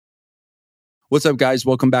What's up, guys?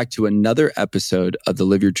 Welcome back to another episode of the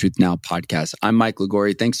Live Your Truth Now podcast. I'm Mike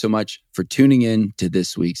Liguori. Thanks so much for tuning in to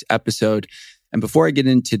this week's episode. And before I get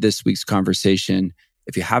into this week's conversation,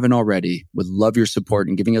 if you haven't already, would love your support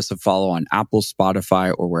in giving us a follow on Apple,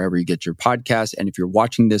 Spotify, or wherever you get your podcasts. And if you're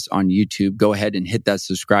watching this on YouTube, go ahead and hit that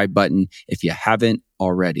subscribe button if you haven't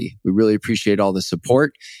already. We really appreciate all the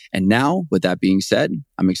support. And now, with that being said,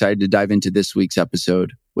 I'm excited to dive into this week's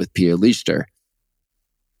episode with Pia Lechter.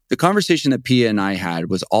 The conversation that Pia and I had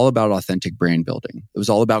was all about authentic brand building. It was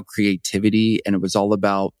all about creativity, and it was all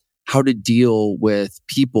about how to deal with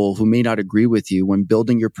people who may not agree with you when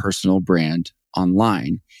building your personal brand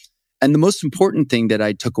online. And the most important thing that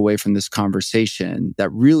I took away from this conversation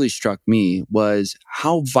that really struck me was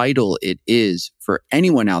how vital it is for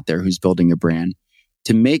anyone out there who's building a brand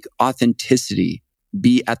to make authenticity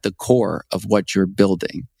be at the core of what you're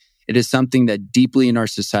building. It is something that deeply in our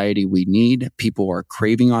society we need. People are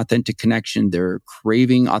craving authentic connection. They're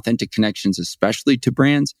craving authentic connections, especially to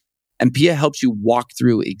brands. And Pia helps you walk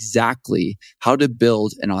through exactly how to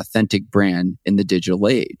build an authentic brand in the digital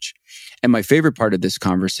age. And my favorite part of this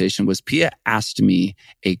conversation was Pia asked me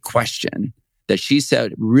a question that she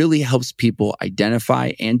said really helps people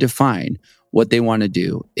identify and define what they want to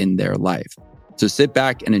do in their life. So sit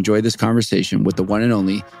back and enjoy this conversation with the one and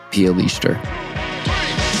only Pia Lechter.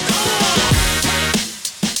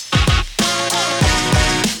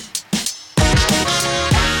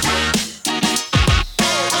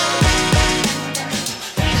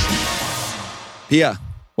 Pia,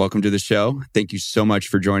 welcome to the show. Thank you so much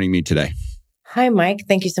for joining me today. Hi, Mike.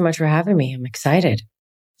 Thank you so much for having me. I'm excited.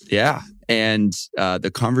 Yeah. And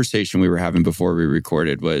the conversation we were having before we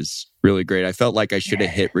recorded was really great. I felt like I should have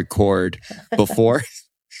hit record before,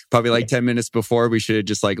 probably like 10 minutes before. We should have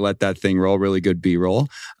just like let that thing roll, really good B-roll.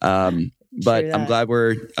 But I'm glad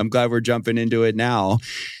we're jumping into it now.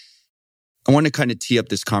 I want to kind of tee up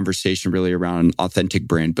this conversation really around authentic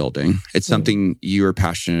brand building. It's something you are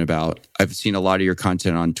passionate about. I've seen a lot of your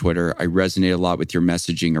content on Twitter. I resonate a lot with your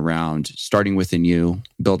messaging around starting within you,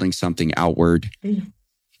 building something outward.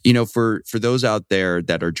 You know, for those out there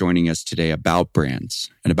that are joining us today about brands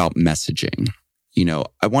and about messaging, you know,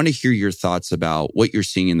 I want to hear your thoughts about what you're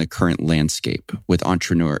seeing in the current landscape with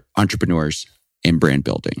entrepreneurs in brand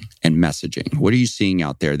building and messaging. What are you seeing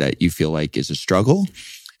out there that you feel like is a struggle?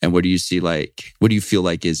 And what do you feel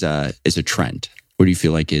like is a trend? What do you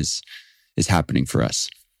feel like is happening for us?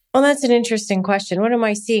 Well, that's an interesting question. What am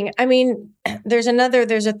I seeing? I mean, there's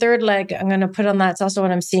a third leg I'm going to put on that. It's also what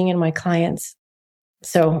I'm seeing in my clients.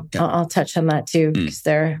 So I'll touch on that too, because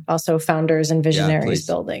they're also founders and visionaries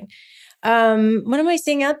building. What am I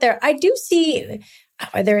seeing out there? I do see,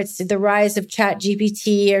 whether it's the rise of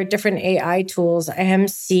ChatGPT or different AI tools, I am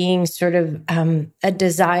seeing sort of a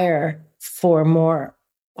desire for more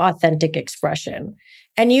authentic expression.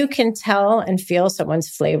 And you can tell and feel someone's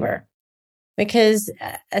flavor, because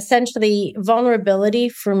essentially vulnerability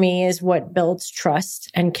for me is what builds trust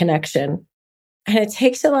and connection. And it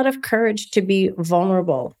takes a lot of courage to be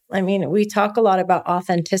vulnerable. I mean, we talk a lot about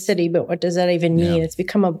authenticity, but what does that even mean? Yeah. It's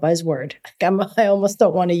become a buzzword. I almost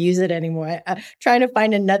don't want to use it anymore. I'm trying to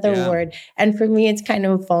find another word. And for me, it's kind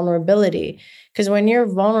of vulnerability. Because when you're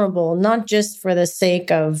vulnerable, not just for the sake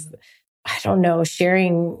of, I don't know,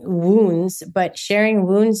 sharing wounds, but sharing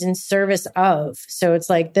wounds in service of. So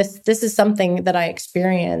it's like, this is something that I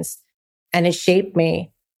experienced and it shaped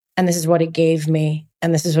me. And this is what it gave me.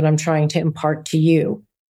 And this is what I'm trying to impart to you.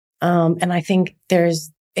 And I think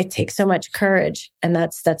it takes so much courage. And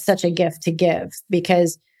that's such a gift to give,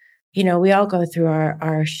 because, you know, we all go through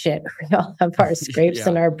our shit. We all have our scrapes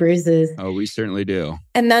and our bruises. Oh, we certainly do.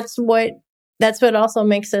 And that's what also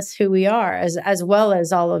makes us who we are, as well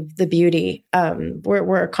as all of the beauty.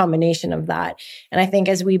 We're a combination of that. And I think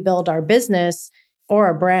as we build our business or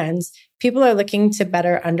our brands, people are looking to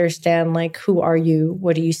better understand, like, who are you?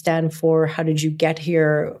 What do you stand for? How did you get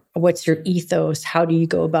here? What's your ethos? How do you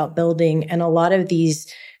go about building? And a lot of these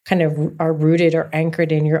kind of are rooted or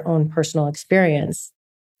anchored in your own personal experience.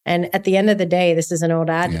 And at the end of the day, this is an old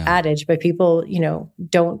adage, but people, you know,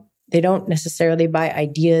 they don't necessarily buy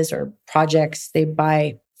ideas or projects. They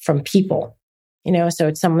buy from people, you know, so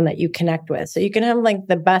it's someone that you connect with. So you can have like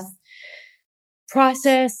the best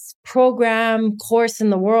process, program, course in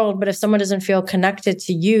the world, but if someone doesn't feel connected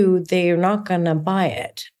to you, they're not going to buy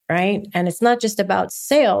it, right? And it's not just about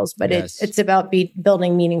sales, but it's about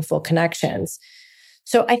building meaningful connections.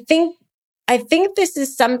 So I think this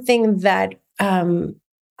is something that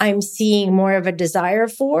I'm seeing more of a desire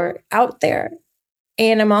for out there.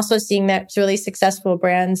 And I'm also seeing that really successful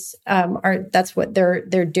brands that's what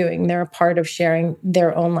they're doing. They're a part of sharing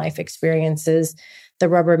their own life experiences the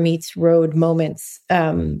rubber meets road moments,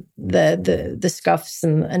 the scuffs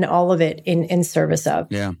and all of it in service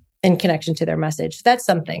of, in connection to their message. That's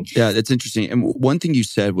something. Yeah, that's interesting. And one thing you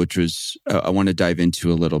said, which was I want to dive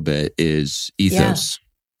into a little bit, is ethos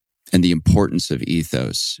and the importance of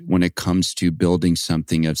ethos when it comes to building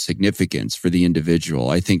something of significance for the individual.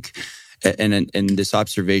 I think, and this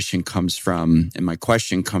observation comes from, and my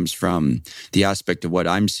question comes from the aspect of what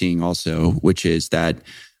I'm seeing also, which is that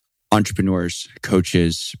entrepreneurs,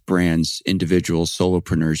 coaches, brands, individuals,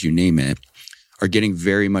 solopreneurs, you name it, are getting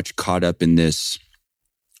very much caught up in this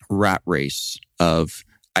rat race of,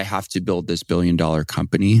 I have to build this billion-dollar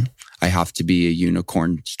company. I have to be a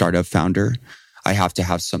unicorn startup founder. I have to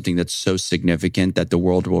have something that's so significant that the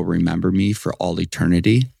world will remember me for all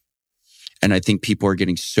eternity. And I think people are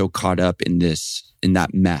getting so caught up in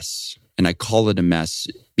that mess. And I call it a mess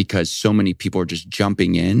because so many people are just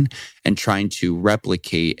jumping in and trying to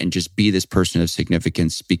replicate and just be this person of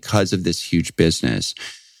significance because of this huge business.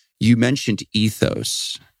 You mentioned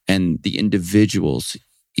ethos and the individual's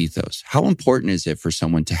ethos. How important is it for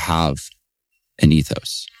someone to have an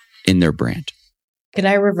ethos in their brand? Can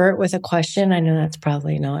I revert with a question? I know that's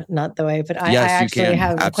probably not the way, but I actually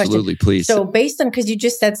have a question. Absolutely, please. So based on, because you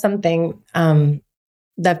just said something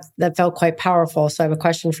that felt quite powerful. So I have a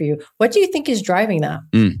question for you. What do you think is driving that?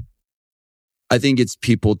 I think it's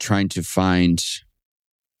people trying to find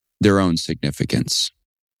their own significance.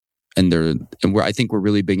 I think we're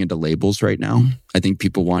really big into labels right now. I think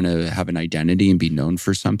people want to have an identity and be known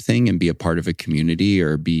for something and be a part of a community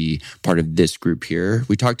or be part of this group here.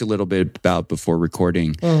 We talked a little bit about, before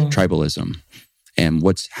recording, tribalism and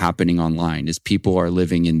what's happening online is people are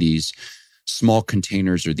living in these small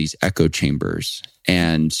containers or these echo chambers,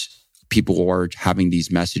 and people are having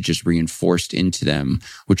these messages reinforced into them,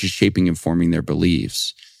 which is shaping and forming their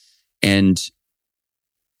beliefs. And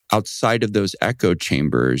outside of those echo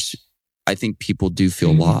chambers, I think people do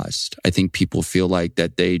feel lost. I think people feel like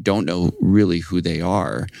that they don't know really who they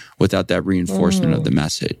are without that reinforcement of the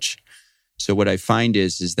message. So what I find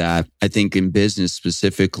is that I think in business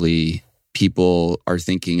specifically, people are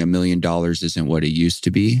thinking $1 million isn't what it used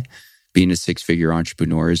to be. Being a 6-figure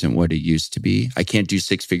entrepreneur isn't what it used to be. I can't do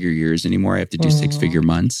 6-figure years anymore. I have to do 6-figure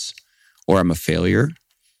months, or I'm a failure.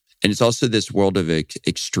 And it's also this world of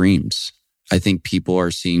extremes. I think people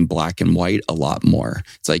are seeing black and white a lot more.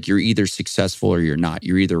 It's like you're either successful or you're not.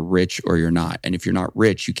 You're either rich or you're not. And if you're not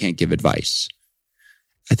rich, you can't give advice.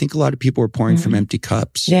 I think a lot of people are pouring from empty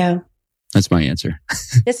cups. Yeah. That's my answer.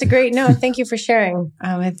 That's a great note. Thank you for sharing.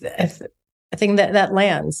 I think that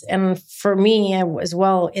lands. And for me as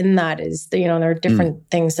well in that is, there are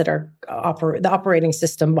different things that are the operating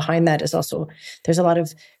system behind that is also, there's a lot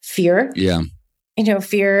of fear. Yeah.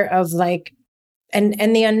 Fear of like,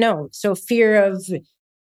 and the unknown. So fear of,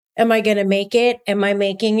 am I going to make it? Am I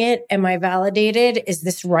making it? Am I validated? Is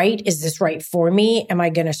this right? Is this right for me? Am I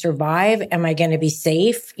going to survive? Am I going to be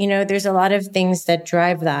safe? There's a lot of things that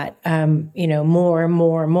drive that,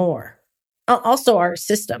 more. Also our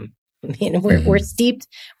system. We're steeped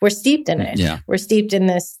in it. Yeah. We're steeped in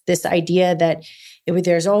this idea that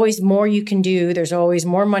there's always more you can do. There's always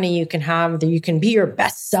more money you can have, that you can be your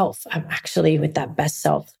best self. I'm actually with that best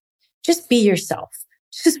self. Just be yourself.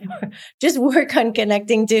 Just work on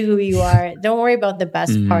connecting to who you are. Don't worry about the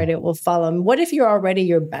best part. It will follow. What if you're already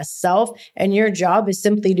your best self and your job is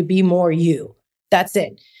simply to be more you? That's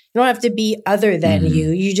it. You don't have to be other than you.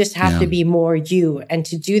 You just have to be more you. And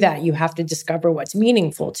to do that, you have to discover what's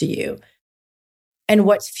meaningful to you and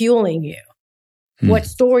what's fueling you. What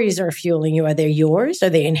stories are fueling you? Are they yours? Are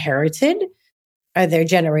they inherited? Are they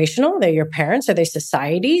generational? Are they your parents? Are they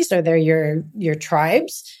societies? Are they your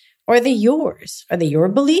tribes? Or are they yours? Are they your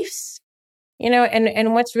beliefs?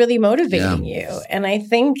 And what's really motivating you? And I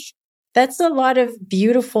think that's a lot of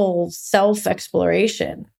beautiful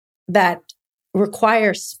self-exploration that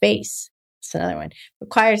requires space. That's another one.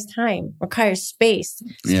 Requires time, requires space.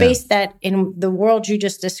 Space that in the world you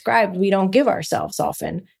just described, we don't give ourselves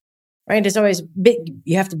often, right? It's always big.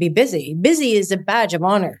 You have to be busy. Busy is a badge of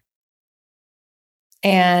honor.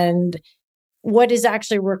 And what is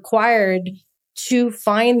actually required to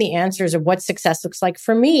find the answers of what success looks like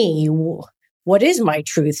for me? What is my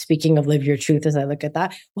truth? Speaking of live your truth, as I look at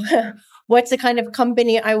that, what's the kind of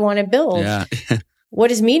company I want to build? Yeah. What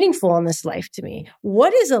is meaningful in this life to me?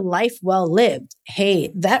 What is a life well lived?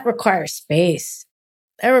 Hey, that requires space.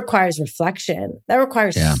 That requires reflection. That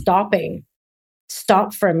requires stopping.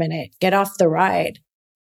 Stop for a minute. Get off the ride.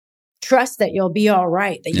 Trust that you'll be all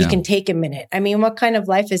right, that you can take a minute. I mean, what kind of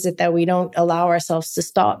life is it that we don't allow ourselves to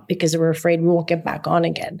stop because we're afraid we won't get back on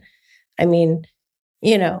again? I mean,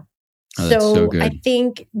 Oh, that's so good. I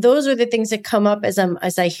think those are the things that come up as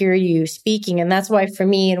I hear you speaking. And that's why for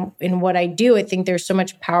me in what I do, I think there's so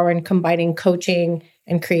much power in combining coaching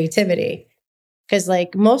and creativity. Because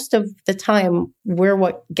like most of the time, we're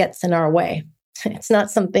what gets in our way. It's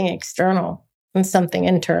not something external and something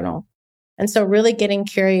internal. And so really getting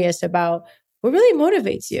curious about what really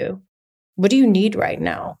motivates you. What do you need right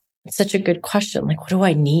now? It's such a good question. Like, what do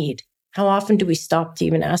I need? How often do we stop to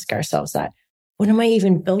even ask ourselves that? What am I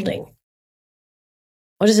even building?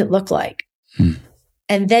 What does it look like?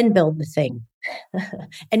 And then build the thing.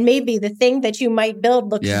 And maybe the thing that you might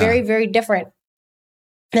build looks very, very different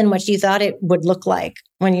than what you thought it would look like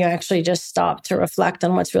when you actually just stop to reflect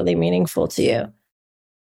on what's really meaningful to you.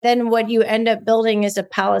 Then what you end up building is a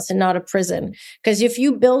palace and not a prison. Because if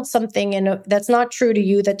you build something that's not true to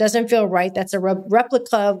you, that doesn't feel right, that's a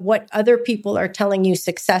replica of what other people are telling you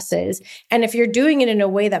success is. And if you're doing it in a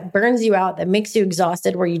way that burns you out, that makes you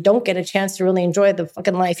exhausted, where you don't get a chance to really enjoy the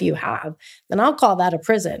fucking life you have, then I'll call that a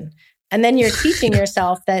prison. And then you're teaching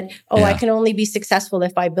yourself that, I can only be successful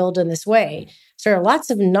if I build in this way. So there are lots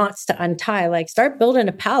of knots to untie. Like, start building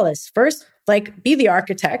a palace. First, like, be the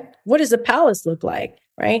architect. What does a palace look like?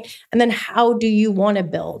 Right? And then how do you want to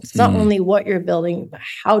build? It's not only what you're building, but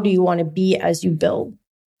how do you want to be as you build?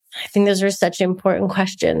 I think those are such important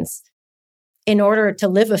questions in order to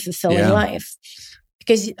live a fulfilling life.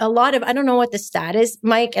 Because a lot of, I don't know what the stat is,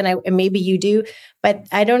 Mike, and maybe you do, but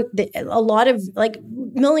a lot of like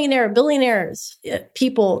billionaires,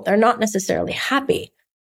 people, they're not necessarily happy.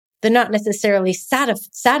 They're not necessarily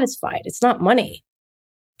satisfied. It's not money.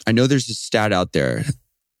 I know there's a stat out there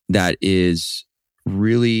that is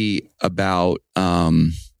really about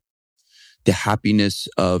the happiness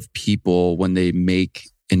of people when they make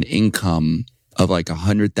an income of like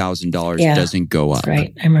 $100,000 doesn't go up.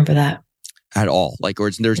 Right. I remember that. At all. Like,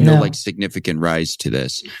 or there's no like significant rise to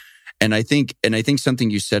this. And I think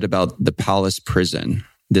something you said about the palace prison,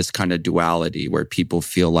 this kind of duality where people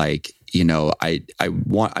feel like,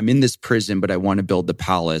 I'm in this prison, but I want to build the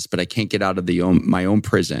palace, but I can't get out of my own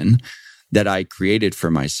prison that I created for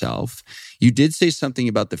myself. You did say something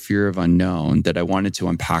about the fear of unknown that I wanted to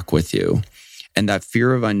unpack with you. And that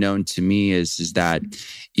fear of unknown to me is that,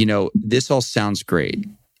 this all sounds great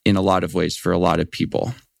in a lot of ways for a lot of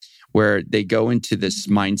people, where they go into this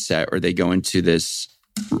mindset or they go into this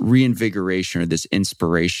reinvigoration or this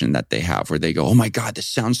inspiration that they have where they go, oh my God, this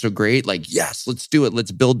sounds so great. Like, yes, let's do it.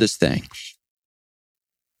 Let's build this thing.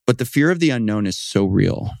 But the fear of the unknown is so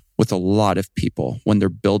real with a lot of people when they're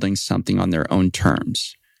building something on their own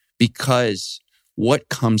terms, because what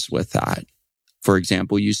comes with that? For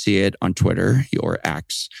example, you see it on Twitter or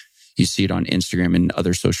X, you see it on Instagram and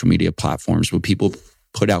other social media platforms where people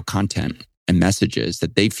put out content and messages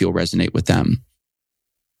that they feel resonate with them.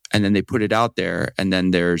 And then they put it out there, and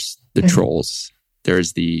then there's the trolls,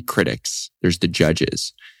 there's the critics, there's the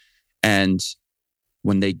judges. And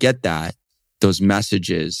when they get that, those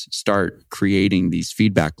messages start creating these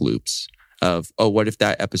feedback loops of, oh, what if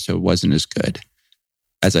that episode wasn't as good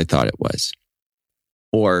as I thought it was?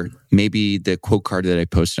 Or maybe the quote card that I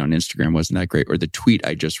posted on Instagram wasn't that great, or the tweet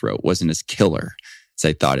I just wrote wasn't as killer as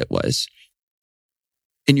I thought it was.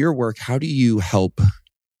 In your work, how do you help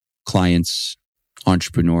clients,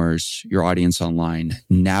 entrepreneurs, your audience online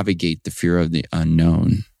navigate the fear of the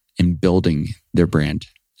unknown in building their brand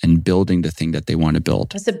and building the thing that they want to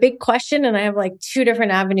build? That's a big question. And I have like 2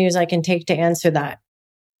 different avenues I can take to answer that.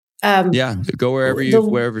 Go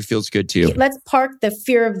wherever feels good to you. Let's park the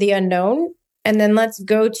fear of the unknown. And then let's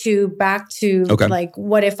go back to like,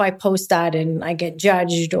 what if I post that and I get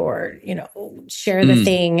judged, or, share the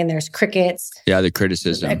thing and there's crickets. Yeah, the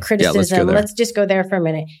criticism. Let's just go there for a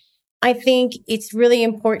minute. I think it's really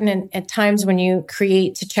important at times when you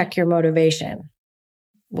create to check your motivation.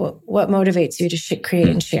 What motivates you to create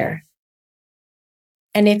and share?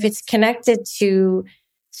 And if it's connected to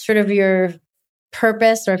sort of your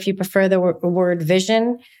purpose, or if you prefer the word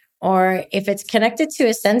vision, or if it's connected to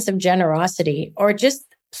a sense of generosity, or just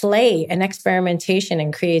play and experimentation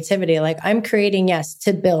and creativity, like I'm creating, yes,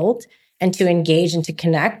 to build and to engage and to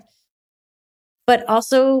connect, but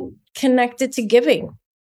also connected to giving.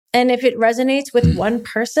 And if it resonates with one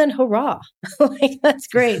person, hurrah. Like, that's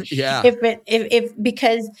great. Yeah.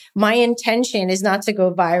 Because my intention is not to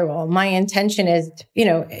go viral. My intention is,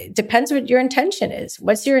 it depends what your intention is.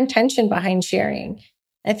 What's your intention behind sharing?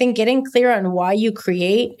 I think getting clear on why you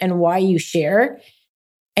create and why you share,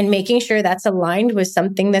 and making sure that's aligned with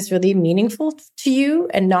something that's really meaningful to you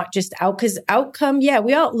and not just because outcome,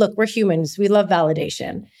 we're humans. We love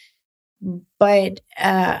validation. But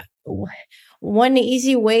one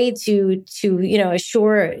easy way to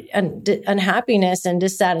assure unhappiness and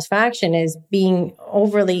dissatisfaction is being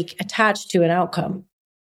overly attached to an outcome,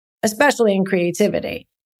 especially in creativity.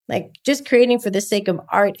 Like just creating for the sake of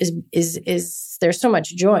art is there's so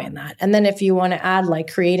much joy in that. And then if you want to add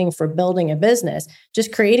like creating for building a business,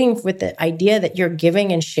 just creating with the idea that you're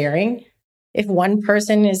giving and sharing. If one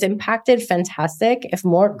person is impacted, fantastic. If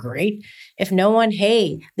more, great. If no one,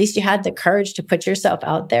 hey, at least you had the courage to put yourself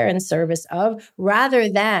out there in service of, rather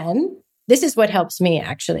than, this is what helps me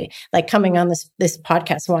actually, like coming on this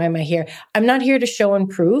podcast. Why am I here? I'm not here to show and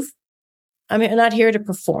prove. I'm not here to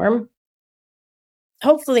perform.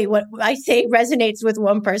 Hopefully what I say resonates with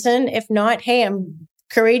one person. If not, hey, I'm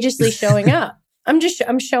courageously showing up.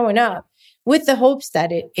 I'm showing up with the hopes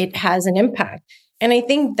that it has an impact. And I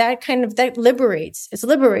think that liberates. It's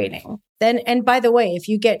liberating. Then, and by the way, if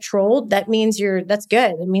you get trolled, that means that's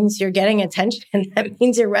good. It means you're getting attention. That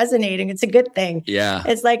means you're resonating. It's a good thing. Yeah.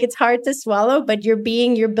 It's like, it's hard to swallow, but you're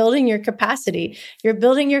building your capacity. You're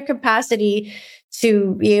building your capacity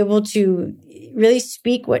to be able to really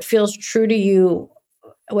speak what feels true to you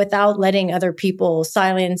without letting other people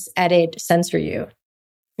silence, edit, censor you.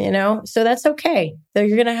 So that's okay. You're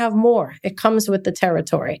going to have more. It comes with the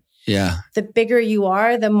territory. Yeah. The bigger you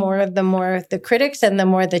are, the more the critics and the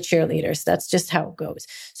more the cheerleaders. That's just how it goes.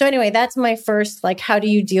 So anyway, that's my first, like, how do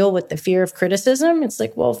you deal with the fear of criticism? It's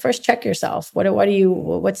like, well, first check yourself.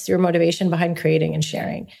 What's your motivation behind creating and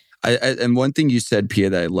sharing? And one thing you said,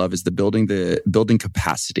 Pia, that I love is the building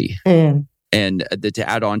capacity. And to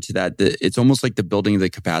add on to that, it's almost like the building of the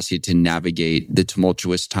capacity to navigate the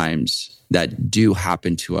tumultuous times that do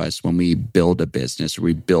happen to us when we build a business or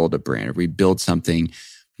we build a brand or we build something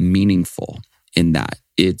meaningful in that.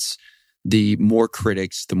 It's the more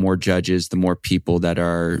critics, the more judges, the more people that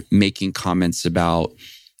are making comments about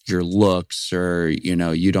your looks or,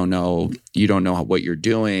 you don't know what you're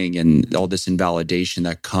doing and all this invalidation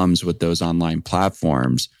that comes with those online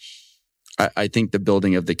platforms. I think the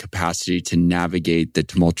building of the capacity to navigate the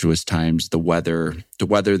tumultuous times, to weather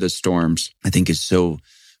the storms, I think is so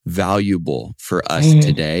valuable for us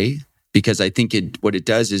today, because I think what it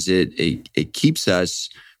does is it keeps us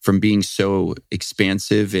from being so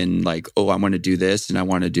expansive and like, oh, I want to do this and I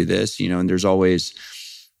want to do this, and there's always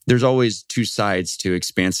two sides to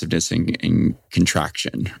expansiveness and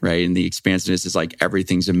contraction, right? And the expansiveness is like,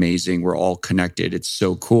 everything's amazing. We're all connected. It's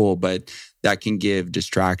so cool, but that can give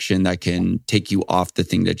distraction, that can take you off the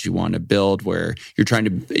thing that you want to build, where you're trying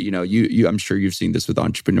to, I'm sure you've seen this with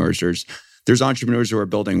entrepreneurs. There's entrepreneurs who are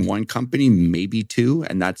building one company, maybe two,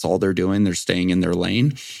 and that's all they're doing. They're staying in their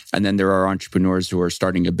lane. And then there are entrepreneurs who are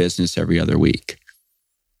starting a business every other week.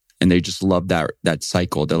 And they just love that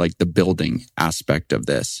cycle. They like the building aspect of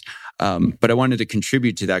this. But I wanted to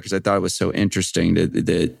contribute to that because I thought it was so interesting that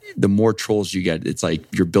the more trolls you get, it's like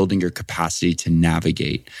you're building your capacity to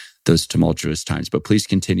navigate those tumultuous times. But please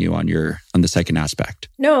continue on the second aspect.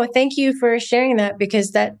 No, thank you for sharing that,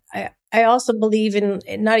 because I also believe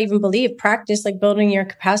practice, like building your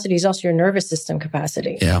capacity is also your nervous system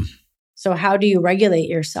capacity. Yeah. So how do you regulate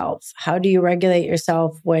yourself? How do you regulate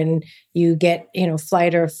yourself when you get,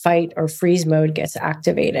 flight or fight or freeze mode gets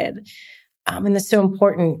activated? And it's so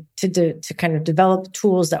important to kind of develop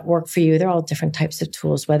tools that work for you. They're all different types of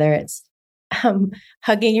tools, whether it's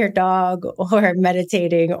hugging your dog or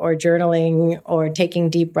meditating or journaling or taking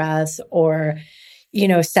deep breaths or,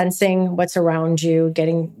 sensing what's around you,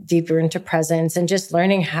 getting deeper into presence and just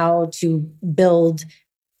learning how to build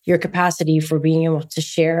your capacity for being able to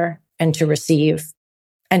share and to receive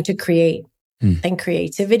and to create. And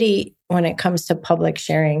creativity, when it comes to public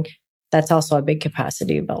sharing, that's also a big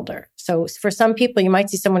capacity builder. So for some people, you might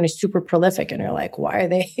see someone who's super prolific and you're like, why are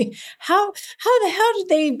they, how the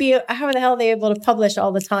hell are they able to publish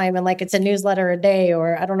all the time? And like, it's a newsletter a day,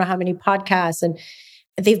 or I don't know how many podcasts, and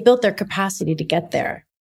they've built their capacity to get there.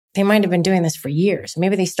 They might have been doing this for years.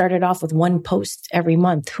 Maybe they started off with one post every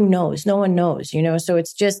month. Who knows? No one knows, So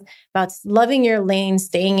it's just about loving your lane,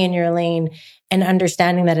 staying in your lane, and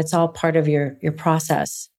understanding that it's all part of your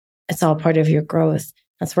process. It's all part of your growth.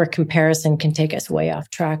 That's where comparison can take us way off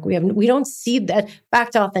track. We don't see that.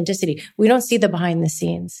 Back to authenticity. We don't see the behind the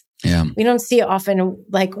scenes. Yeah. We don't see often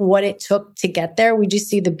like what it took to get there. We just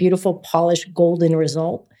see the beautiful, polished, golden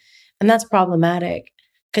result. And that's problematic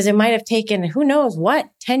because it might have taken, who knows what,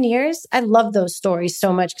 10 years? I love those stories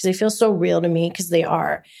so much because they feel so real to me, because they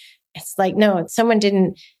are. It's like, no, someone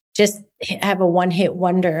didn't just have a one-hit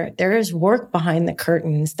wonder. There is work behind the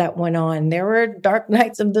curtains that went on. There were dark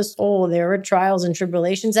nights of the soul. There were trials and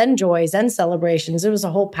tribulations and joys and celebrations. It was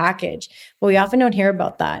a whole package. But we often don't hear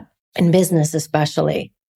about that in business,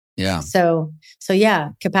 especially. Yeah. So yeah,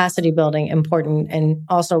 capacity building important, and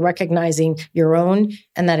also recognizing your own,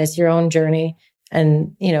 and that it's your own journey.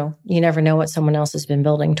 And, you never know what someone else has been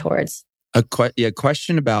building towards. A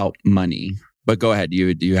question about money, but go ahead.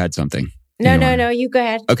 You had something. No, you go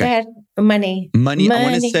ahead. Okay. Go ahead. Money.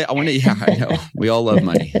 I know. We all love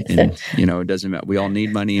money. And, it doesn't matter. We all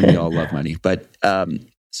need money and we all love money. But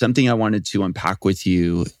something I wanted to unpack with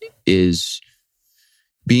you is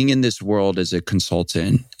being in this world as a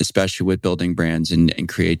consultant, especially with building brands and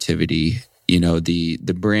creativity.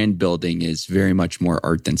 The brand building is very much more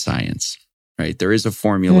art than science, right? There is a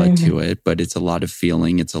formula to it, but it's a lot of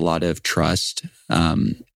feeling. It's a lot of trust.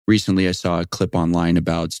 Recently, I saw a clip online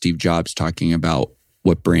about Steve Jobs talking about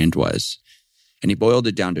what brand was, and he boiled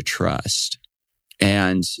it down to trust.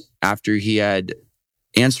 And after he had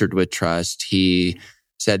answered with trust, he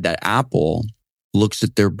said that Apple looks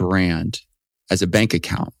at their brand as a bank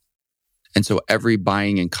account. And so every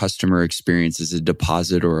buying and customer experience is a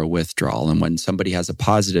deposit or a withdrawal. And when somebody has a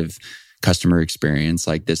positive customer experience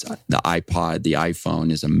like this, the iPod, the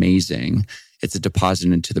iPhone is amazing. It's a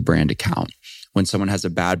deposit into the brand account. When someone has a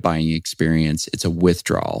bad buying experience, it's a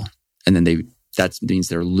withdrawal. And then that means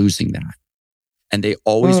they're losing that. And they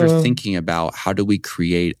always are thinking about, how do we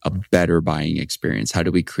create a better buying experience? How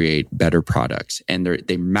do we create better products? And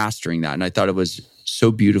they're mastering that. And I thought it was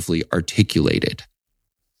so beautifully articulated.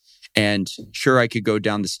 And sure, I could go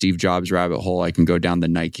down the Steve Jobs rabbit hole. I can go down the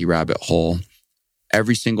Nike rabbit hole.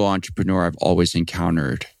 Every single entrepreneur I've always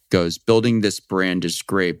encountered goes, building this brand is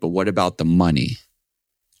great, but what about the money?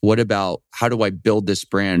 What about, how do I build this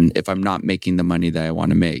brand if I'm not making the money that I want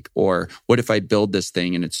to make? Or what if I build this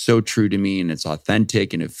thing and it's so true to me and it's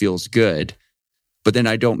authentic and it feels good, but then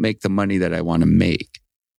I don't make the money that I want to make?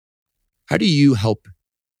 How do you help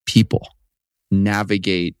people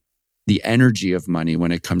navigate the energy of money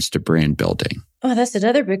when it comes to brand building? Oh, that's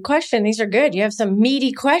another big question. These are good. You have some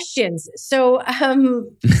meaty questions. So I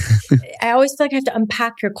always feel like I have to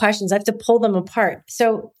unpack your questions. I have to pull them apart.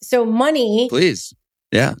 So money. Please.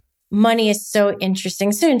 Yeah. Money is so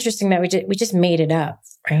interesting. So interesting that we just made it up,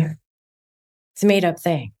 right? It's a made up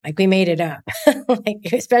thing. Like, we made it up.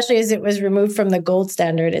 Especially as it was removed from the gold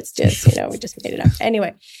standard. It's just, we just made it up.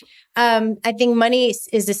 Anyway, I think money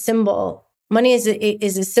is a symbol. Money is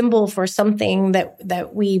a symbol for something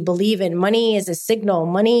that we believe in. Money is a signal.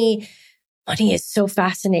 Money is so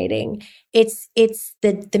fascinating. It's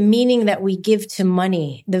the meaning that we give to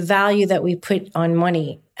money, the value that we put on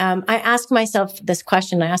money. I ask myself this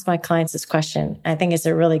question. I ask my clients this question. I think it's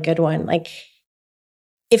a really good one. Like,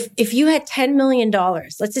 if you had $10 million,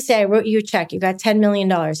 let's just say I wrote you a check, you got $10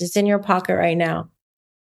 million, it's in your pocket right now.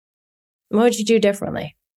 What would you do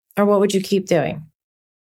differently? Or what would you keep doing?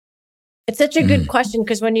 It's such a good question,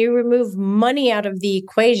 because when you remove money out of the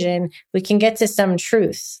equation, we can get to some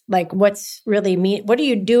truths. Like, what are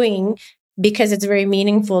you doing because it's very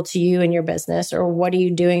meaningful to you and your business? Or what are you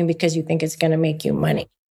doing because you think it's going to make you money?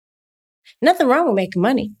 Nothing wrong with making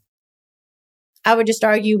money. I would just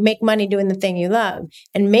argue, make money doing the thing you love.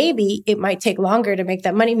 And maybe it might take longer to make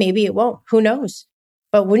that money. Maybe it won't. Who knows?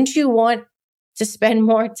 But wouldn't you want to spend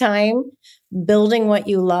more time building what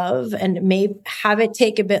you love and maybe have it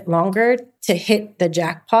take a bit longer to hit the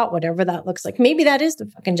jackpot, whatever that looks like? Maybe that is the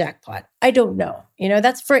fucking jackpot. I don't know.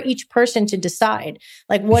 That's for each person to decide.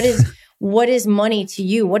 Like, what is money to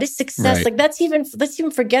you? What is success? Right. Like, let's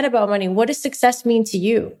even forget about money. What does success mean to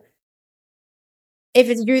you? If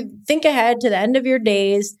you think ahead to the end of your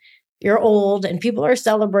days, you're old and people are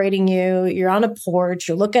celebrating you, you're on a porch,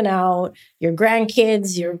 you're looking out, your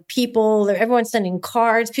grandkids, your people, everyone's sending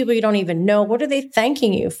cards, people you don't even know. What are they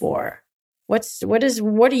thanking you for? What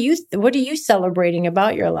are you celebrating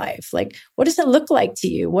about your life? Like, what does it look like to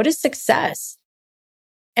you? What is success?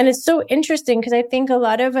 And it's so interesting, because I think a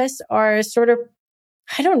lot of us are sort of,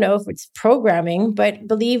 I don't know if it's programming, but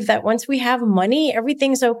believe that once we have money,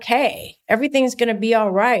 everything's okay. Everything's going to be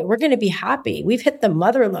all right. We're going to be happy. We've hit the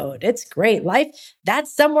mother lode. It's great. Life,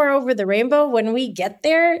 that's somewhere over the rainbow. When we get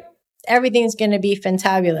there, everything's going to be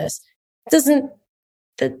fantabulous. That's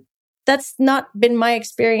not been my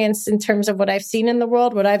experience in terms of what I've seen in the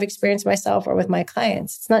world, what I've experienced myself or with my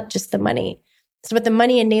clients. It's not just the money. It's what the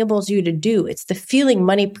money enables you to do. It's the feeling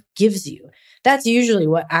money gives you. That's usually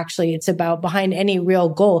what actually it's about behind any real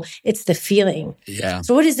goal. It's the feeling. Yeah.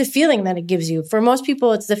 So what is the feeling that it gives you? For most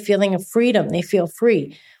people, it's the feeling of freedom. They feel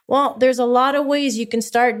free. Well, there's a lot of ways you can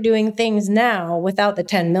start doing things now without the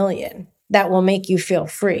 10 million that will make you feel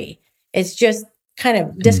free. It's just kind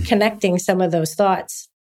of disconnecting some of those thoughts,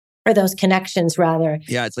 or those connections rather.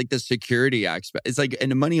 Yeah, it's like the security aspect. It's like,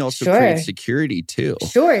 and the money also Sure. creates security too.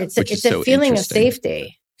 Sure. It's a feeling of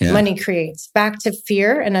safety. Yeah. Money creates. Back to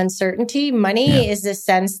fear and uncertainty. Money is the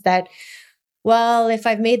sense that, well, if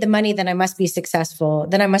I've made the money, then I must be successful.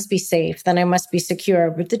 Then I must be safe. Then I must be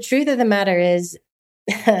secure. But the truth of the matter is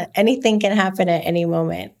anything can happen at any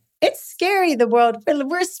moment. It's scary, the world.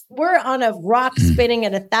 We're on a rock spinning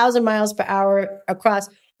at 1,000 miles per hour across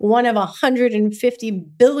one of 150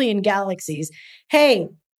 billion galaxies. Hey,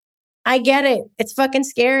 I get it. It's fucking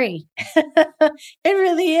scary. It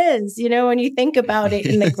really is, when you think about it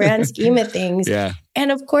in the grand scheme of things. Yeah.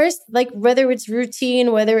 And of course, like whether it's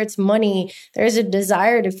routine, whether it's money, there's a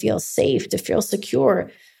desire to feel safe, to feel secure.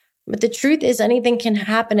 But the truth is anything can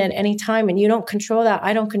happen at any time and you don't control that.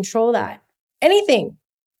 I don't control that. Anything.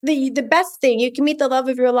 The best thing, you can meet the love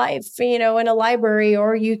of your life, in a library,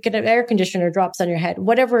 or you can have air conditioner drops on your head.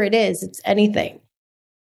 Whatever it is, it's anything.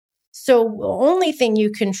 So the only thing you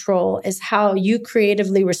control is how you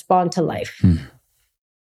creatively respond to life.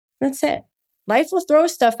 That's it. Life will throw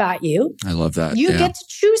stuff at you. I love that. You get to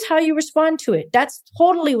choose how you respond to it. That's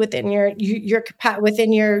totally within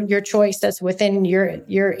your choice. That's within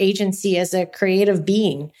your agency as a creative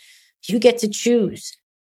being. You get to choose.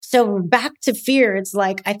 So back to fear, it's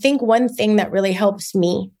like, I think one thing that really helps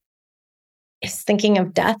me is thinking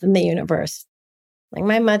of death in the universe. Like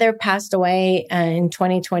my mother passed away in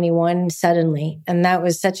 2021 suddenly. And that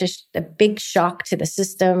was such a big shock to the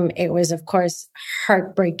system. It was, of course,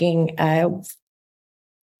 heartbreaking.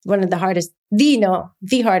 One of the hardest,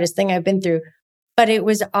 the hardest thing I've been through. But it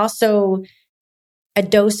was also a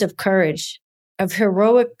dose of courage, of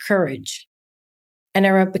heroic courage.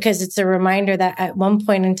 And because it's a reminder that at one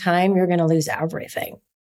point in time, you're going to lose everything.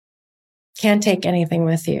 Can't take anything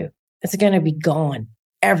with you. It's going to be gone.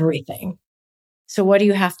 Everything. So what do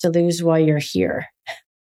you have to lose while you're here?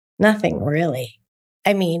 Nothing really.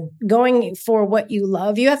 I mean, going for what you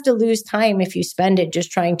love, you have to lose time if you spend it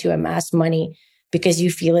just trying to amass money because you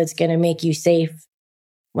feel it's going to make you safe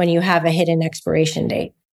when you have a hidden expiration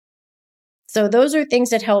date. So those are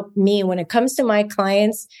things that help me when it comes to my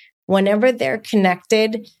clients. Whenever they're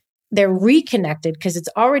connected, they're reconnected because it's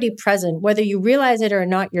already present. Whether you realize it or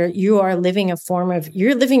not, you are living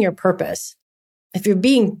you're living your purpose. If you're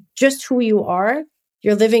being just who you are,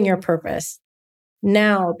 you're living your purpose.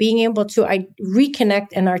 Now, being able to reconnect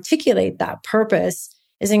and articulate that purpose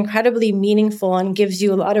is incredibly meaningful and gives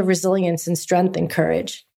you a lot of resilience and strength and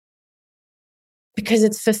courage because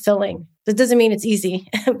it's fulfilling. That doesn't mean it's easy,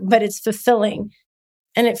 but it's fulfilling.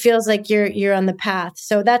 And it feels like you're on the path.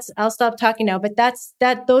 So I'll stop talking now, but that's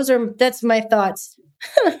my thoughts.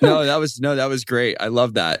 No, that was great. I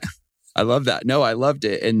love that. No, I loved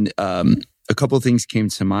it. And a couple of things came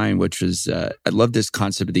to mind, which was, I love this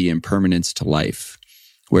concept of the impermanence to life,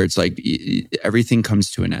 where it's like everything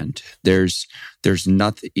comes to an end. There's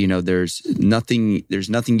nothing, there's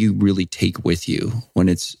nothing you really take with you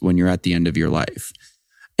when you're at the end of your life.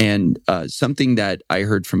 And something that I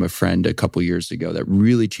heard from a friend a couple years ago that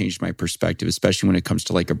really changed my perspective, especially when it comes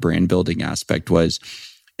to like a brand building aspect, was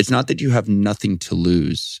it's not that you have nothing to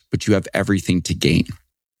lose, but you have everything to gain.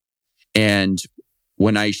 And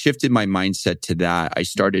when I shifted my mindset to that, I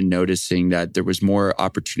started noticing that there was more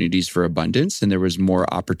opportunities for abundance and there was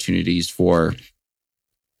more opportunities for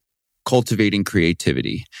cultivating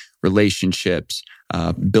creativity, relationships,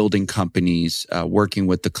 building companies, working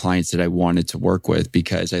with the clients that I wanted to work with,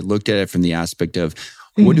 because I looked at it from the aspect of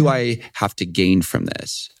what do I have to gain from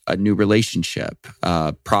this? A new relationship,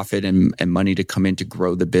 profit and money to come in to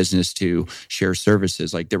grow the business, to share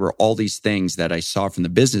services. Like there were all these things that I saw from the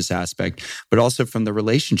business aspect, but also from the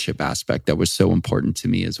relationship aspect that was so important to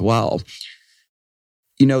me as well.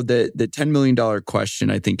 The $10 million question,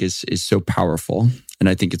 I think, is so powerful. And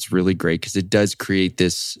I think it's really great because it does create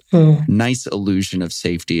this nice illusion of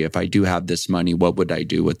safety. If I do have this money, what would I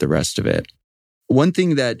do with the rest of it? One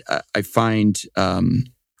thing that I find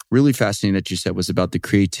really fascinating that you said was about the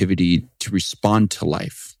creativity to respond to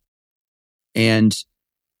life. And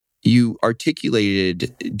you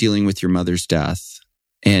articulated dealing with your mother's death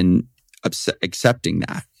and accepting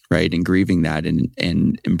that, right? And grieving that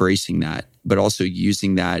and embracing that, but also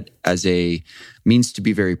using that as a means to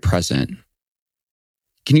be very present.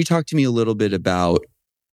 Can you talk to me a little bit about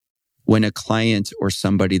when a client or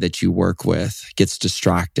somebody that you work with gets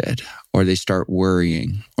distracted, or they start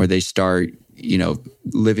worrying, or they start,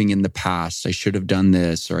 living in the past, I should have done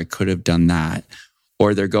this, or I could have done that,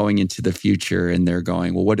 or they're going into the future and they're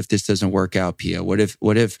going, well, what if this doesn't work out, Pia? What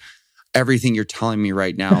if everything you're telling me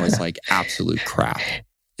right now is like absolute crap?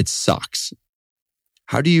 It sucks.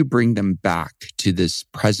 How do you bring them back to this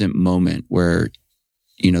present moment where,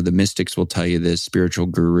 the mystics will tell you this, spiritual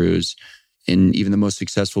gurus, and even the most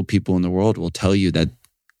successful people in the world will tell you that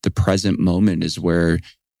the present moment is where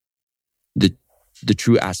the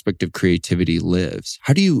true aspect of creativity lives.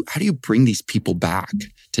 How do you bring these people back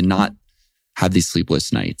to not have these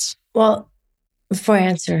sleepless nights? Well, before I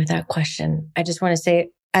answer that question, I just want to say,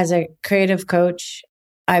 as a creative coach,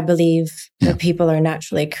 I believe that people are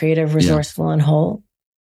naturally creative, resourceful, and whole.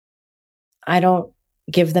 I don't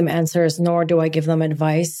give them answers, nor do I give them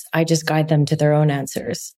advice. I just guide them to their own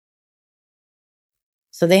answers.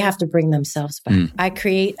 So they have to bring themselves back.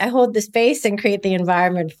 I hold the space and create the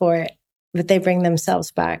environment for it, but they bring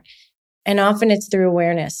themselves back. And often it's through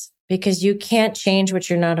awareness, because you can't change what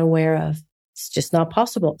you're not aware of. It's just not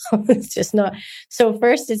possible. It's just not. So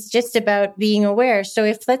first, it's just about being aware. So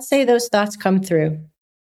if, let's say, those thoughts come through,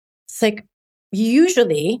 it's like,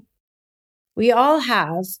 usually we all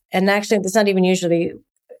have, and actually it's not even usually,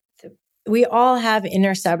 we all have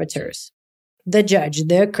inner saboteurs. The judge,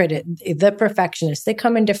 the critic, the perfectionist. They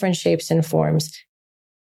come in different shapes and forms.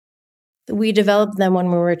 We developed them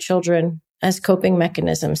when we were children as coping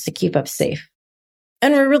mechanisms to keep us safe.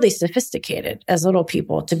 And we're really sophisticated as little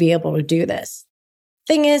people to be able to do this.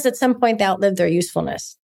 Thing is, at some point, they outlive their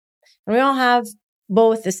usefulness. And we all have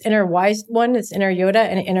both this inner wise one, this inner Yoda,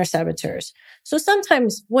 and inner saboteurs. So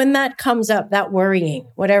sometimes when that comes up, that worrying,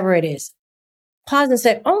 whatever it is, pause and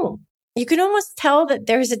say, oh, you can almost tell that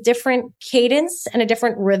there's a different cadence and a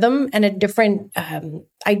different rhythm and a different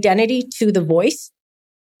identity to the voice.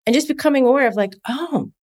 And just becoming aware of like,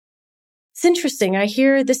 oh, it's interesting. I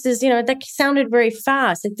hear this is, that sounded very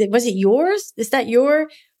fast. Was it yours? Is that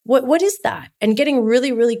what is that? And getting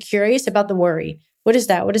really, really curious about the worry. What is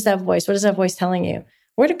that? What is that voice? What is that voice telling you?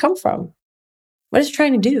 Where'd it come from? What is it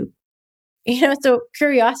trying to do? So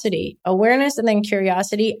curiosity, awareness, and then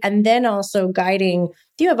curiosity, and then also guiding.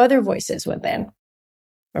 Do you have other voices within?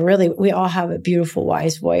 But really, we all have a beautiful,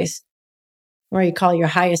 wise voice, or you call your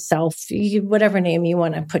highest self, whatever name you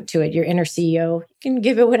want to put to it, your inner CEO. You can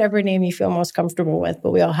give it whatever name you feel most comfortable with,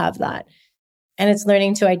 but we all have that. And it's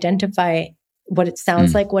learning to identify what it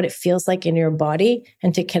sounds like, what it feels like in your body,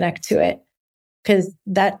 and to connect to it. Because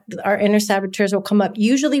our inner saboteurs will come up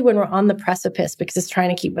usually when we're on the precipice, because it's trying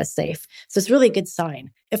to keep us safe. So it's really a good sign.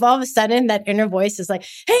 If all of a sudden that inner voice is like,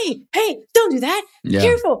 hey, don't do that.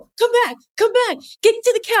 Careful. Come back. Get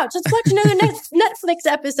to the couch. Let's watch another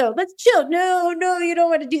Netflix episode. Let's chill. No, you don't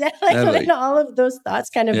want to do that. When all of those thoughts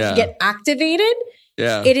kind of get activated,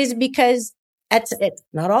 it is because it's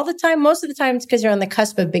not all the time. Most of the time, it's because you're on the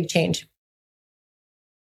cusp of big change.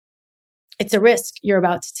 It's a risk you're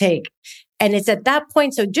about to take. And it's at that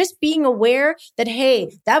point. So just being aware that,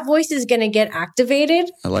 hey, that voice is going to get activated.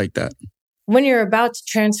 I like that. When you're about to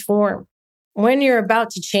transform, when you're about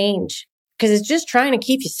to change, because it's just trying to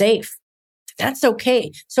keep you safe. That's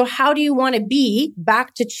okay. So how do you want to be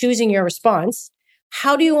back to choosing your response?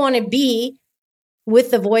 How do you want to be with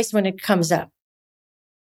the voice when it comes up?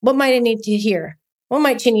 What might it need to hear? What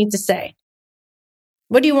might you need to say?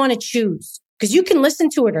 What do you want to choose? Because you can listen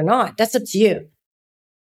to it or not. That's up to you.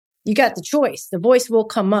 You got the choice. The voice will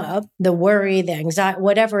come up, the worry, the anxiety,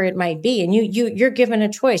 whatever it might be. And you're given a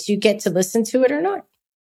choice. You get to listen to it or not.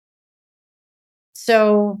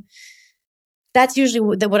 So that's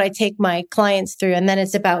usually what I take my clients through. And then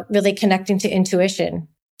it's about really connecting to intuition,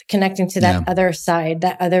 connecting to that other side,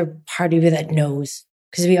 that other part of you that knows,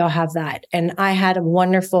 because we all have that. And I had a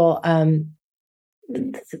wonderful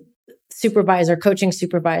coaching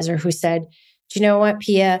supervisor who said, do you know what,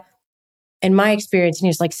 Pia? In my experience, and he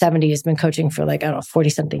was like 70, he's been coaching for 40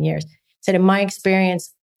 something years. Said, in my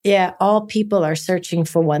experience, all people are searching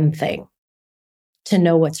for one thing, to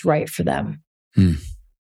know what's right for them.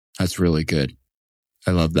 That's really good.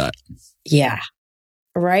 I love that. Yeah.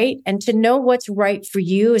 Right. And to know what's right for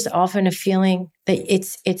you is often a feeling that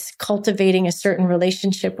it's cultivating a certain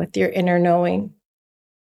relationship with your inner knowing.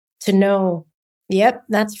 To know, yep,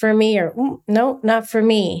 that's for me, or no, not for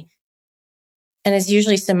me. And it's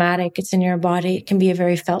usually somatic. It's in your body. It can be a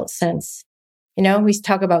very felt sense. We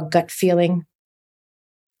talk about gut feeling.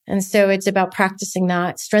 And so it's about practicing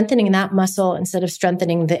that, strengthening that muscle instead of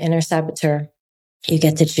strengthening the inner saboteur. You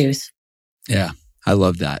get to choose. Yeah, I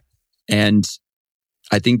love that. And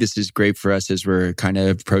I think this is great for us as we're kind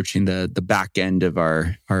of approaching the back end of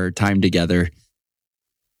our time together.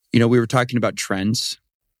 We were talking about trends.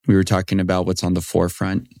 We were talking about what's on the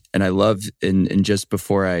forefront. And I love, and just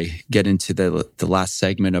before I get into the last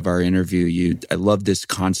segment of our interview, I love this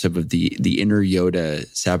concept of the inner Yoda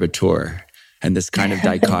saboteur and this kind of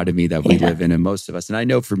dichotomy that we live in, and most of us. And I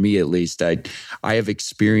know for me, at least, I have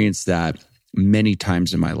experienced that many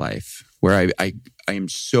times in my life, where I am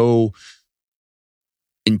so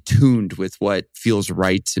in tuned with what feels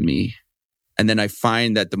right to me. And then I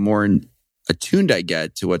find that the more attuned I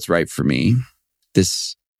get to what's right for me,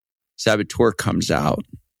 this Saboteur comes out.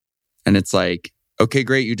 And it's like, okay,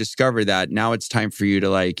 great, you discovered that. Now it's time for you to,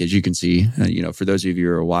 like, as you can see, for those of you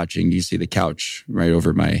who are watching, you see the couch right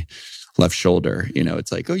over my left shoulder.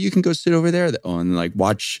 It's like, oh, you can go sit over there and like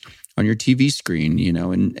watch on your TV screen,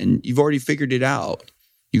 and you've already figured it out.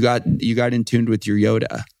 You got in tune with your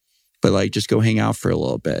Yoda, but like, just go hang out for a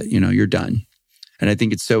little bit, you're done. And I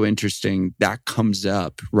think it's so interesting that comes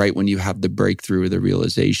up right when you have the breakthrough or the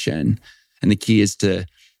realization. And the key is to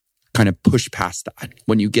kind of push past that.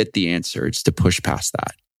 When you get the answer, it's to push past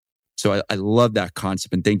that. So I love that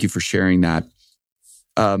concept, and thank you for sharing that.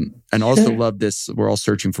 And also love this. We're all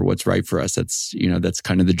searching for what's right for us. That's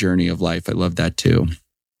kind of the journey of life. I love that too.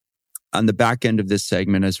 On the back end of this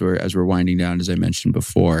segment, as we're winding down, as I mentioned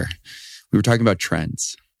before, we were talking about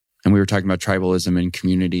trends, and we were talking about tribalism and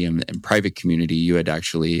community and private community. You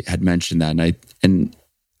had mentioned that, and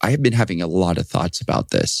I have been having a lot of thoughts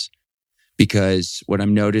about this, because what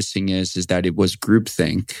I'm noticing is that it was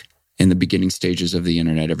groupthink in the beginning stages of the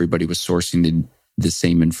internet. Everybody was sourcing the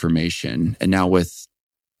same information, and now with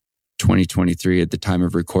 2023, at the time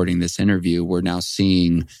of recording this interview, we're now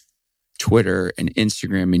seeing Twitter and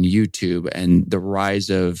Instagram and YouTube and the rise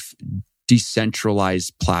of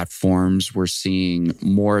decentralized platforms. We're seeing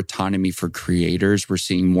more autonomy for creators. We're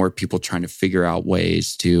seeing more people trying to figure out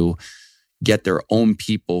ways to get their own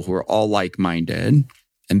people who are all like-minded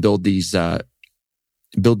and build these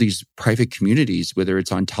private communities, whether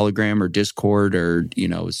it's on Telegram or Discord or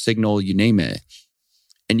Signal, you name it.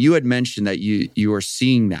 And you had mentioned that you are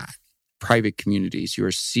seeing that. Private communities. You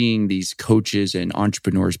are seeing these coaches and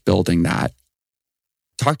entrepreneurs building that.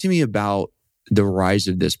 Talk to me about the rise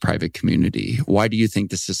of this private community. Why do you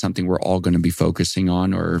think this is something we're all going to be focusing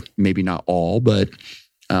on? Or maybe not all, but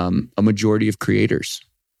a majority of creators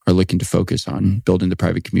are looking to focus on building the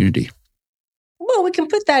private community. Well, we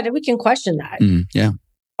can question that. Yeah.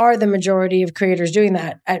 Are the majority of creators doing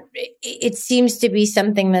that? It seems to be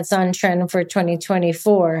something that's on trend for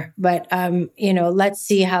 2024, but let's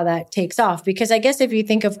see how that takes off. Because I guess if you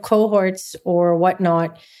think of cohorts or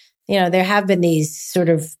whatnot, there have been these sort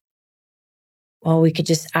of, well, we could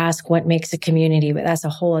just ask what makes a community, but that's a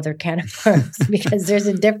whole other can of worms, because there's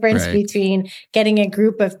a difference between getting a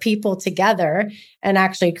group of people together and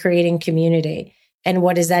actually creating community. And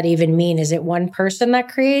what does that even mean? Is it one person that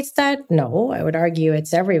creates that? No, I would argue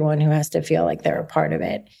it's everyone who has to feel like they're a part of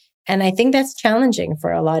it. And I think that's challenging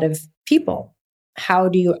for a lot of people. How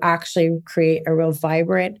do you actually create a real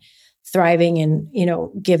vibrant, thriving,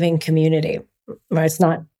 and, giving community? Well, it's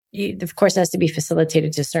not, of course, it has to be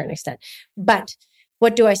facilitated to a certain extent. But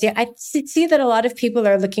what do I see? I see that a lot of people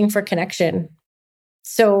are looking for connection.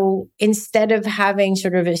 So instead of having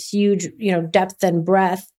sort of this huge, depth and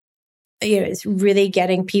breadth, it's really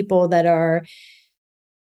getting people that are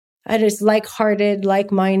just like-hearted,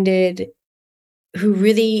 like-minded, who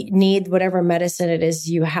really need whatever medicine it is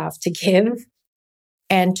you have to give,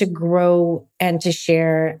 and to grow and to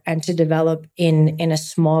share and to develop in a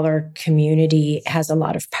smaller community has a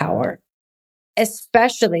lot of power.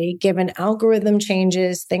 Especially given algorithm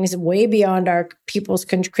changes, things way beyond our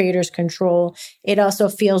creators' control. It also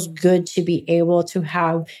feels good to be able to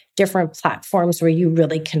have different platforms where you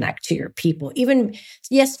really connect to your people. Even,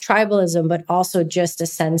 yes, tribalism, but also just a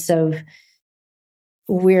sense of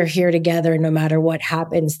we're here together no matter what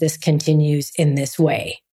happens, this continues in this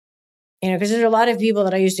way. Because there's a lot of people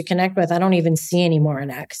that I used to connect with, I don't even see anymore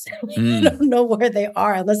in X. I don't know where they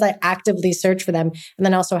are unless I actively search for them. And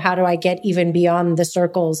then also, how do I get even beyond the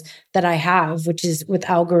circles that I have, which is with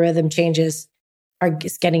algorithm changes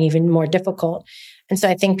it's getting even more difficult. And so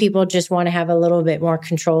I think people just want to have a little bit more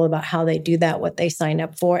control about how they do that, what they sign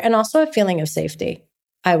up for, and also a feeling of safety.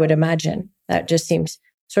 I would imagine that just seems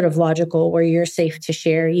sort of logical, where you're safe to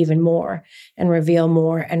share even more and reveal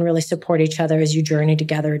more and really support each other as you journey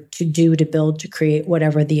together to build, to create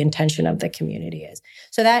whatever the intention of the community is.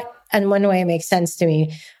 So that, in one way, makes sense to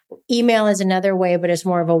me. Email is another way, but it's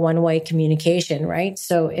more of a one-way communication, right?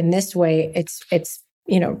 So in this way, it's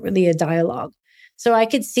really a dialogue. So I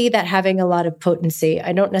could see that having a lot of potency.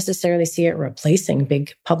 I don't necessarily see it replacing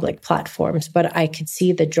big public platforms, but I could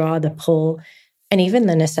see the draw, the pull, and even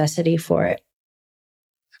the necessity for it.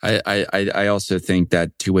 I also think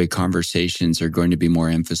that two-way conversations are going to be more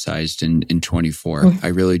emphasized in 24. I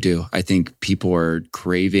really do. I think people are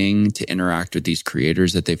craving to interact with these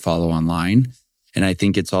creators that they follow online. And I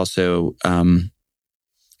think it's also,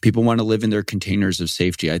 people want to live in their containers of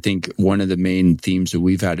safety. I think one of the main themes that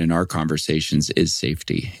we've had in our conversations is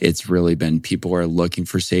safety. It's really been people are looking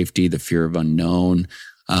for safety, the fear of unknown.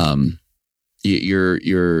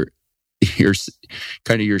 Your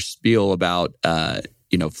kind of your spiel about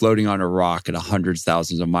floating on a rock at hundreds,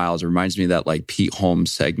 thousands of miles. It reminds me of that like Pete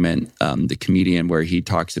Holmes segment, the comedian, where he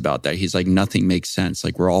talks about that. He's like, nothing makes sense.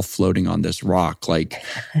 Like we're all floating on this rock, like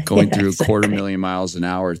going through a 250,000 miles an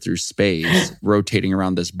hour through space, rotating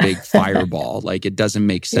around this big fireball. Like it doesn't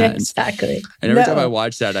make sense. Exactly. And every time I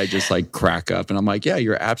watch that, I just like crack up and I'm like, yeah,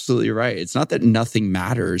 you're absolutely right. It's not that nothing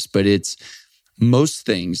matters, but it's most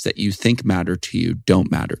things that you think matter to you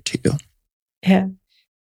don't matter to you. Yeah.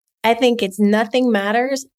 I think it's nothing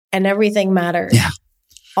matters and everything matters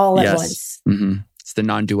all at once. Mm-hmm. It's the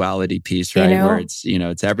non-duality piece, right? Where it's,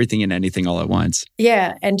 it's everything and anything all at once.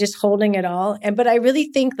 Yeah. And just holding it all. But I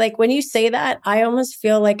really think like when you say that, I almost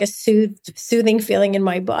feel like a soothing feeling in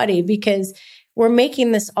my body because we're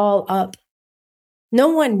making this all up. No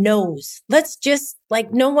one knows.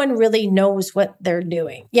 No one really knows what they're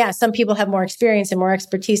doing. Yeah. Some people have more experience and more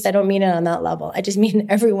expertise. I don't mean it on that level. I just mean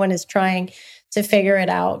everyone is trying to figure it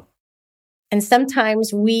out. And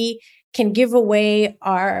sometimes we can give away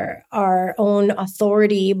our own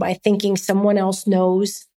authority by thinking someone else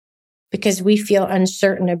knows because we feel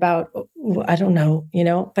uncertain about, I don't know,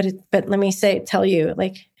 but let me tell you,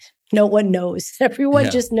 like, no one knows.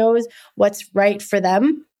 Everyone just knows what's right for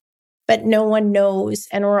them, but no one knows.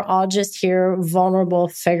 And we're all just here vulnerable,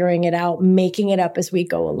 figuring it out, making it up as we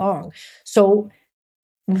go along. So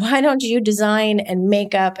why don't you design and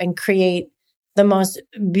make up and create the most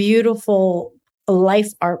beautiful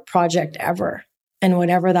life art project ever, and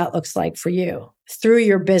whatever that looks like for you, through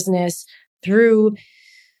your business, through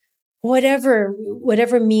whatever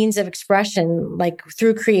means of expression, like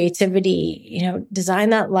through creativity, design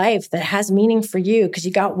that life that has meaning for you because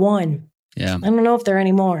you got one. Yeah. I don't know if there are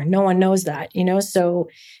any more. No one knows that, so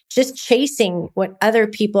just chasing what other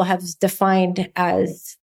people have defined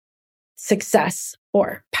as success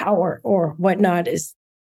or power or whatnot is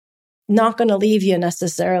not going to leave you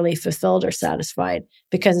necessarily fulfilled or satisfied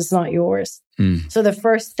because it's not yours. So the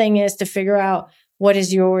first thing is to figure out what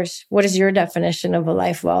is yours, what is your definition of a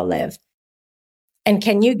life well lived? And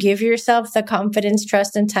can you give yourself the confidence,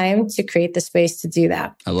 trust, and time to create the space to do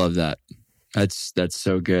that? I love that. That's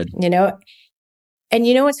so good.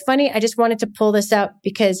 And what's funny? I just wanted to pull this up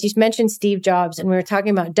because you mentioned Steve Jobs and we were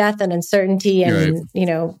talking about death and uncertainty and,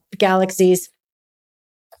 galaxies.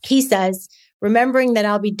 He says, remembering that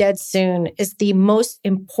I'll be dead soon is the most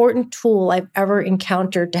important tool I've ever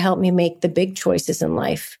encountered to help me make the big choices in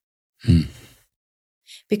life.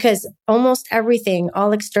 Because almost everything,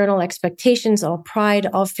 all external expectations, all pride,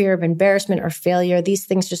 all fear of embarrassment or failure, these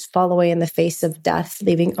things just fall away in the face of death,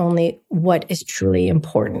 leaving only what is truly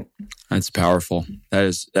important. That's powerful. That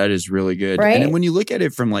is really good. Right? And then when you look at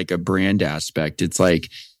it from like a brand aspect, it's like,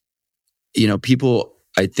 people,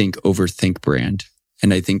 I think, overthink brand.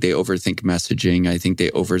 And I think they overthink messaging. I think they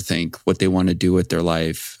overthink what they want to do with their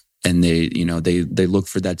life. And they look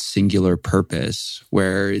for that singular purpose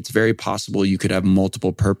where it's very possible you could have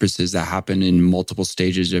multiple purposes that happen in multiple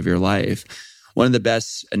stages of your life. One of the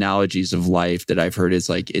best analogies of life that I've heard is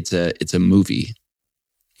like, it's a movie.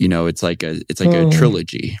 It's like a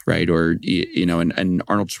trilogy, right? Or, and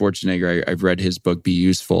Arnold Schwarzenegger, I've read his book, Be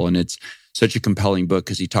Useful. And it's such a compelling book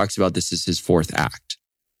because he talks about this as his fourth act.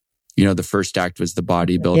 The first act was the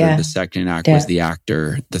bodybuilder. The second act was the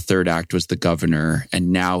actor. The third act was the governor. And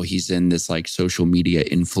now he's in this like social media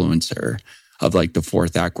influencer of like the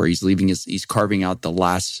fourth act where he's carving out the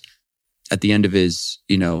last, at the end of his,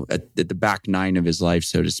 at the back nine of his life,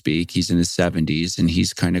 so to speak. He's in his 70s and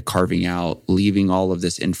he's kind of carving out, leaving all of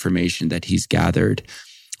this information that he's gathered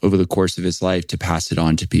over the course of his life to pass it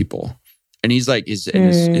on to people. And he's like,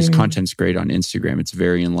 his content's great on Instagram. It's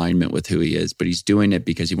very in alignment with who he is, but he's doing it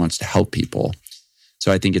because he wants to help people.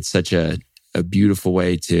 So I think it's such a beautiful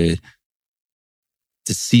way to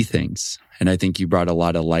see things. And I think you brought a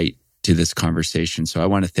lot of light to this conversation. So I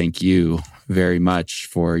want to thank you very much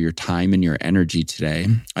for your time and your energy today.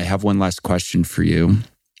 I have one last question for you.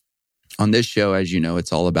 On this show, as you know,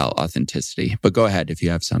 it's all about authenticity, but go ahead if you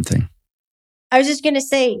have something. I was just going to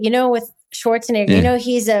say, with Schwarzenegger,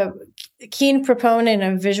 he's a keen proponent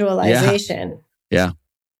of visualization. Yeah.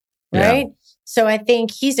 Right? So I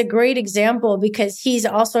think he's a great example because he's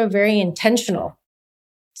also very intentional.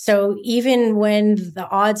 So even when the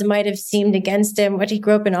odds might have seemed against him, he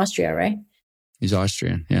grew up in Austria, right? He's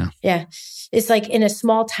Austrian, yeah. Yeah. It's like in a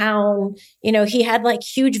small town, he had like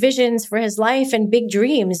huge visions for his life and big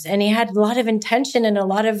dreams. And he had a lot of intention and a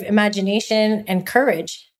lot of imagination and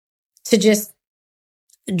courage to just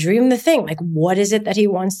dream the thing. Like, what is it that he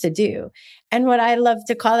wants to do? And what I love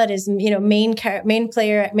to call it is, main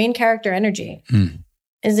character energy.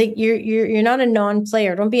 Is like you're not a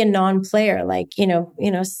non-player. Don't be a non-player. Like,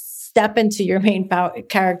 step into your main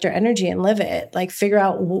character energy and live it. Like figure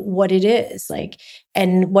out what it is, like,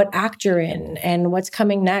 and what act you're in and what's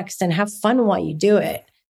coming next, and have fun while you do it.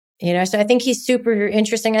 So I think he's super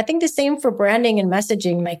interesting. I think the same for branding and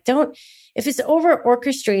messaging. Like, if it's over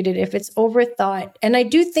orchestrated, if it's overthought, and I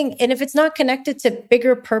do think, and if it's not connected to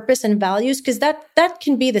bigger purpose and values, because that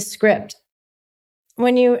can be the script.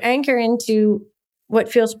 When you anchor into what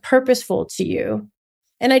feels purposeful to you,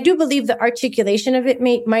 and I do believe the articulation of it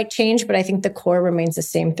might change, but I think the core remains the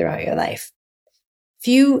same throughout your life. If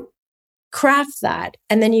you craft that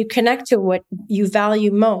and then you connect to what you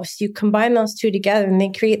value most, you combine those two together and they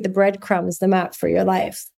create the breadcrumbs, the map for your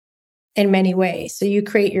life in many ways. So you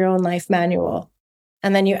create your own life manual,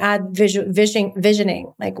 and then you add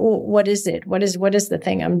visioning, like, what is it? What is the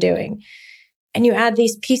thing I'm doing? And you add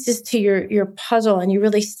these pieces to your puzzle, and you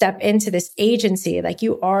really step into this agency, like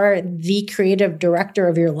you are the creative director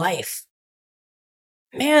of your life.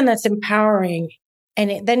 Man, that's empowering. And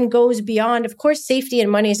it then goes beyond, of course, safety and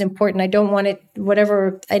money is important. I don't want it,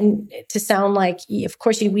 to sound like, of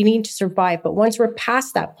course, we need to survive. But once we're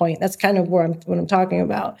past that point, that's kind of what I'm talking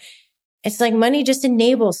about. It's like money just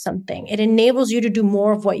enables something. It enables you to do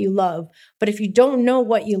more of what you love. But if you don't know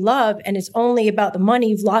what you love and it's only about the money,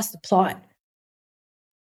 you've lost the plot.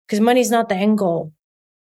 Because money is not the end goal.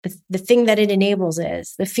 The thing that it enables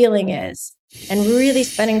is, the feeling is. And really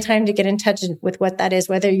spending time to get in touch with what that is,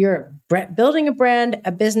 whether you're building a brand,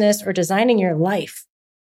 a business, or designing your life,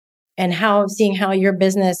 and seeing how your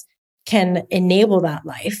business can enable that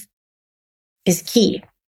life is key.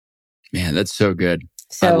 Man, that's so good.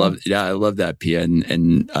 So, I love that, Pia.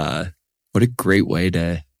 And what a great way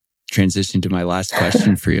to transition to my last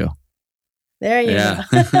question for you. There you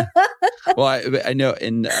go. Well, I know,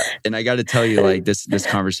 and I got to tell you, like this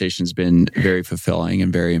conversation's been very fulfilling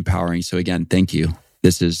and very empowering. So again, thank you.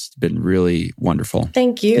 This has been really wonderful.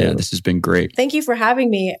 Thank you. Yeah, this has been great. Thank you for having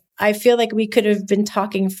me. I feel like we could have been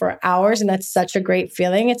talking for hours, and that's such a great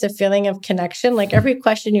feeling. It's a feeling of connection. Like every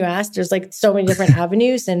question you ask, there's like so many different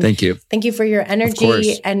avenues. And thank you. Thank you for your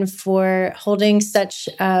energy and for holding such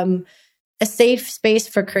a safe space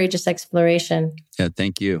for courageous exploration. Yeah,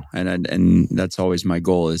 thank you. And that's always my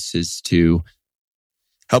goal is to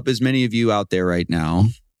help as many of you out there right now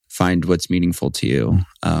find what's meaningful to you,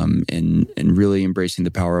 and really embracing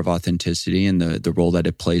the power of authenticity and the role that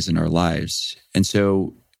it plays in our lives. And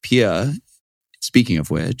so, Pia, speaking of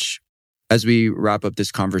which, as we wrap up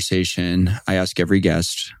this conversation, I ask every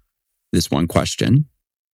guest this one question.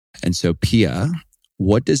 And so, Pia,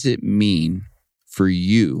 what does it mean for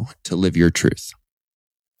you to live your truth?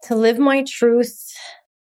 To live my truth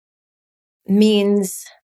means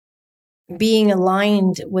being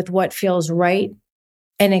aligned with what feels right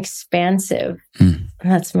and expansive.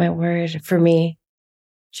 That's my word for me.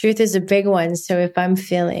 Truth is a big one. So if I'm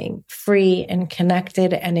feeling free and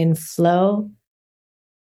connected and in flow,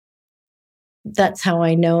 that's how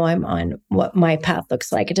I know I'm on what my path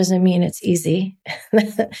looks like. It doesn't mean it's easy,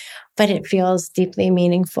 but it feels deeply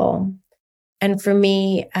meaningful. And for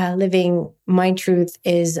me, living my truth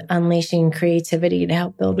is unleashing creativity to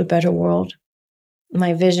help build a better world.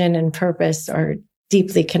 My vision and purpose are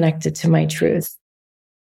deeply connected to my truth.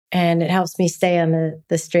 And it helps me stay on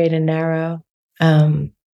the straight and narrow.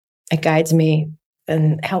 It guides me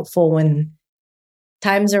and helpful when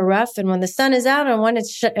times are rough and when the sun is out and when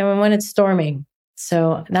it's storming.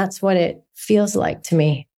 So that's what it feels like to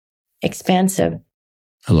me. Expansive.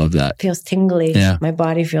 I love that. Feels tingly. Yeah. My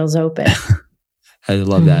body feels open. I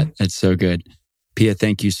love that. It's so good. Pia,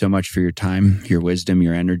 thank you so much for your time, your wisdom,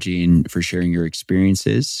 your energy, and for sharing your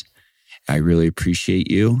experiences. I really appreciate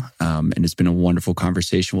you. And it's been a wonderful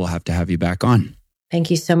conversation. We'll have to have you back on. Thank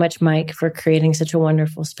you so much, Mike, for creating such a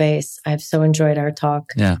wonderful space. I've so enjoyed our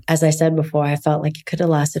talk. Yeah. As I said before, I felt like it could have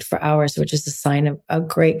lasted for hours, which is a sign of a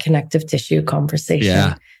great connective tissue conversation.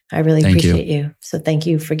 Yeah. I really appreciate you. So thank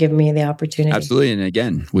you for giving me the opportunity. Absolutely. And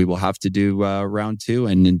again, we will have to do round 2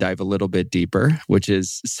 and then dive a little bit deeper, which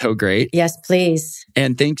is so great. Yes, please.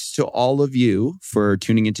 And thanks to all of you for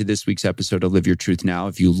tuning into this week's episode of Live Your Truth Now.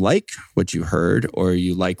 If you like what you heard or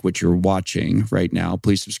you like what you're watching right now,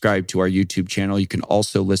 please subscribe to our YouTube channel. You can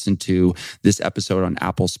also listen to this episode on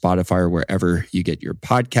Apple, Spotify, or wherever you get your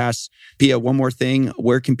podcasts. Pia, one more thing.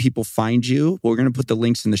 Where can people find you? Well, we're going to put the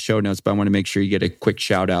links in the show notes, but I want to make sure you get a quick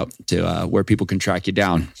shout out to where people can track you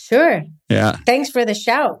down. Sure. Yeah. Thanks for the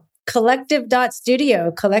shout.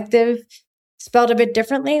 Collective.studio. Collective spelled a bit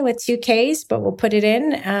differently with 2 Ks, but we'll put it in.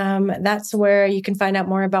 That's where you can find out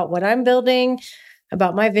more about what I'm building,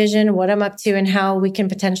 about my vision, what I'm up to, and how we can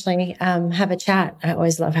potentially have a chat. I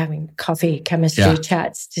always love having coffee chemistry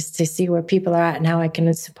chats just to see where people are at and how I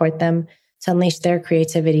can support them to unleash their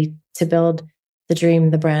creativity to build the dream,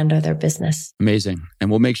 the brand, or their business. Amazing. And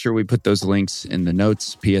we'll make sure we put those links in the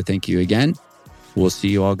notes. Pia, thank you again. We'll see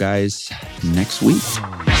you all guys next week.